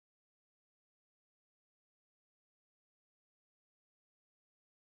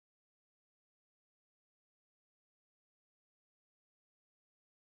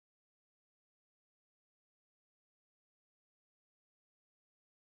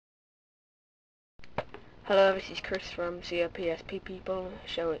Hello, this is Chris from PSP People,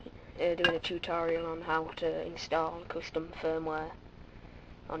 doing a tutorial on how to install custom firmware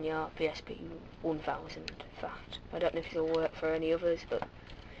on your PSP 1000 in fact. I don't know if this will work for any others, but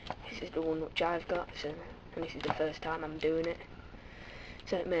this is the one which I've got, and this is the first time I'm doing it,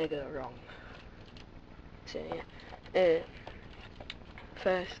 so it may go wrong. So yeah,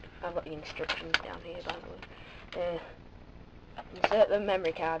 first I've got the instructions down here, by the way. Insert the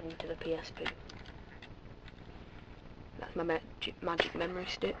memory card into the PSP. That's my magic memory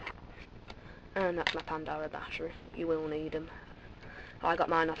stick, and that's my Pandora battery. You will need them. I got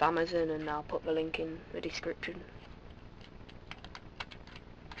mine off Amazon, and I'll put the link in the description.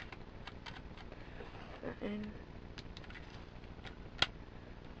 That in.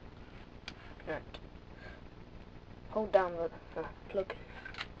 Right. Hold down the plug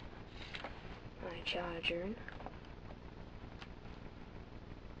my charger in.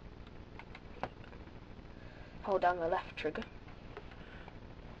 Hold down the left trigger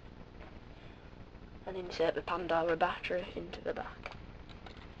and insert the Pandora battery into the back.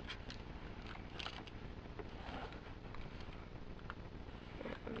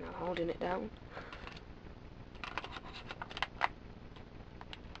 I'm now holding it down.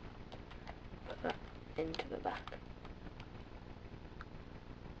 Put that into the back.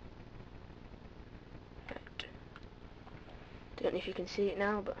 Right. Don't know if you can see it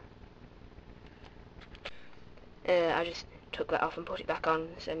now, but I just took that off and put it back on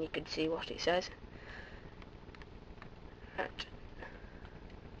so you could see what it says. Right.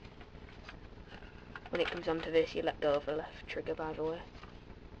 When it comes onto this, you let go of the left trigger, by the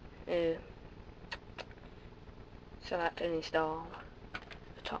way. Select and install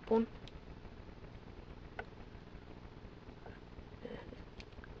the top one.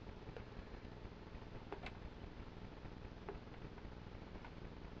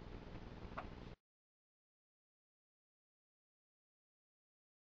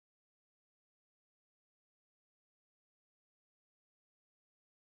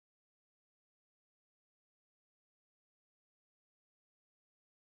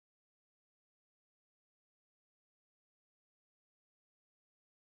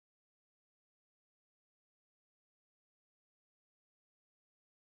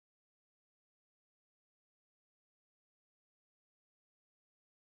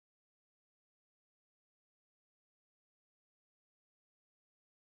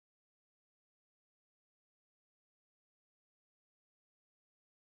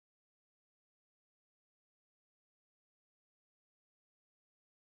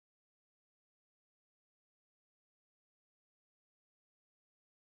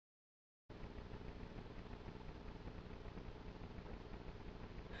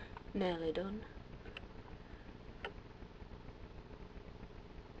 Nearly done.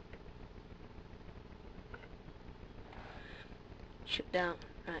 Shut down.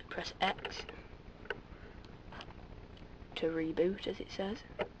 Right, press X to reboot, as it says.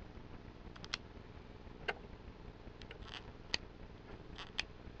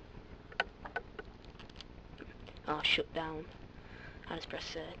 Oh, shut down. I just press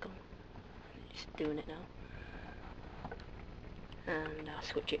circle. Just doing it now. And I'll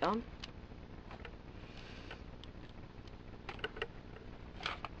switch it on.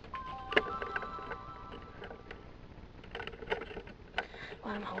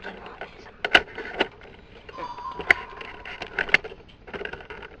 While I'm holding like this.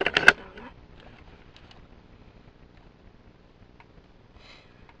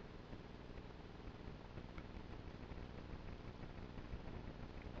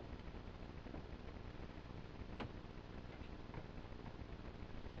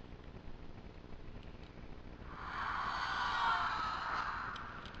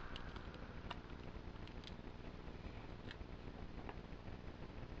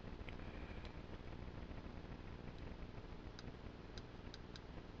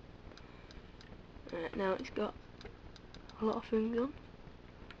 Right, now it's got a lot of things on.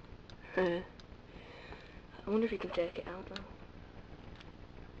 I wonder if you can take it out now.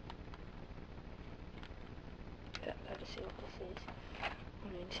 Better see what this is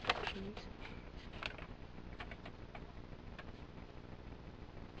on the instructions.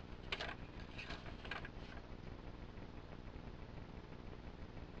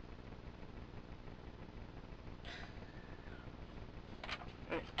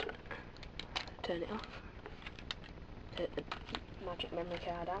 Right. Turn it off. Take the magic memory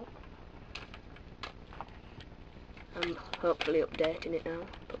card out. I'm hopefully updating it now.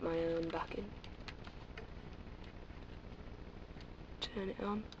 Put my own back in. Turn it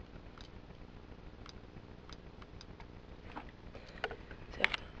on. So,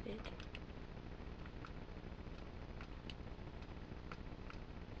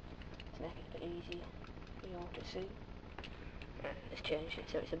 easy for you all to see. Let's change it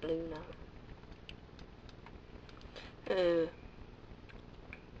so it's a blue now.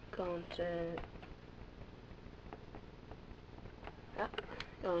 Go on to that.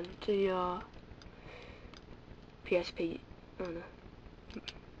 Go on to your PSP,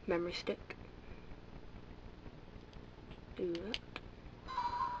 memory stick. Do that.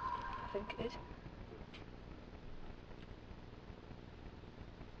 I think it is.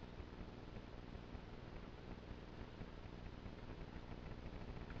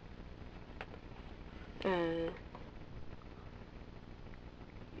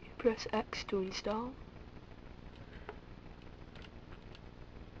 Press X to install.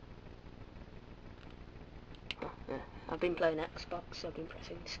 I've been playing Xbox, so I've been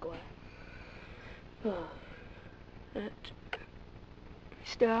pressing square. Right.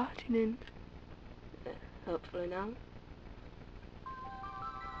 Starting in. Hopefully now.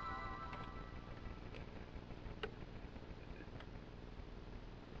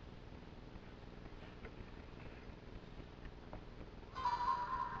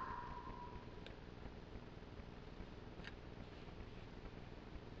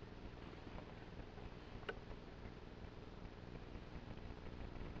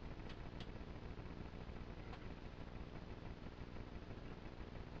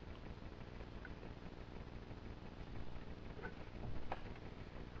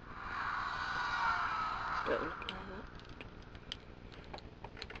 Don't look like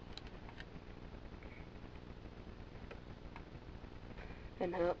that.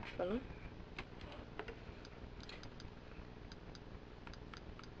 And hopefully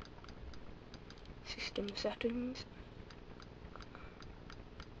system settings.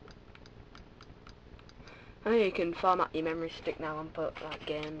 I know you can format your memory stick now and put like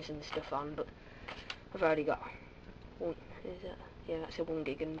games and stuff on, but I've already got one. Is it? Yeah, that's a 1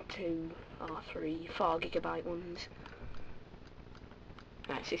 gig and 2 or 3 4 gigabyte ones.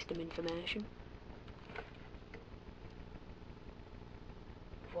 Right, system information.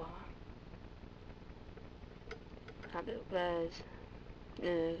 Voila. And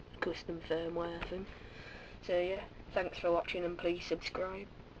there's custom firmware thing. So yeah, thanks for watching and please subscribe.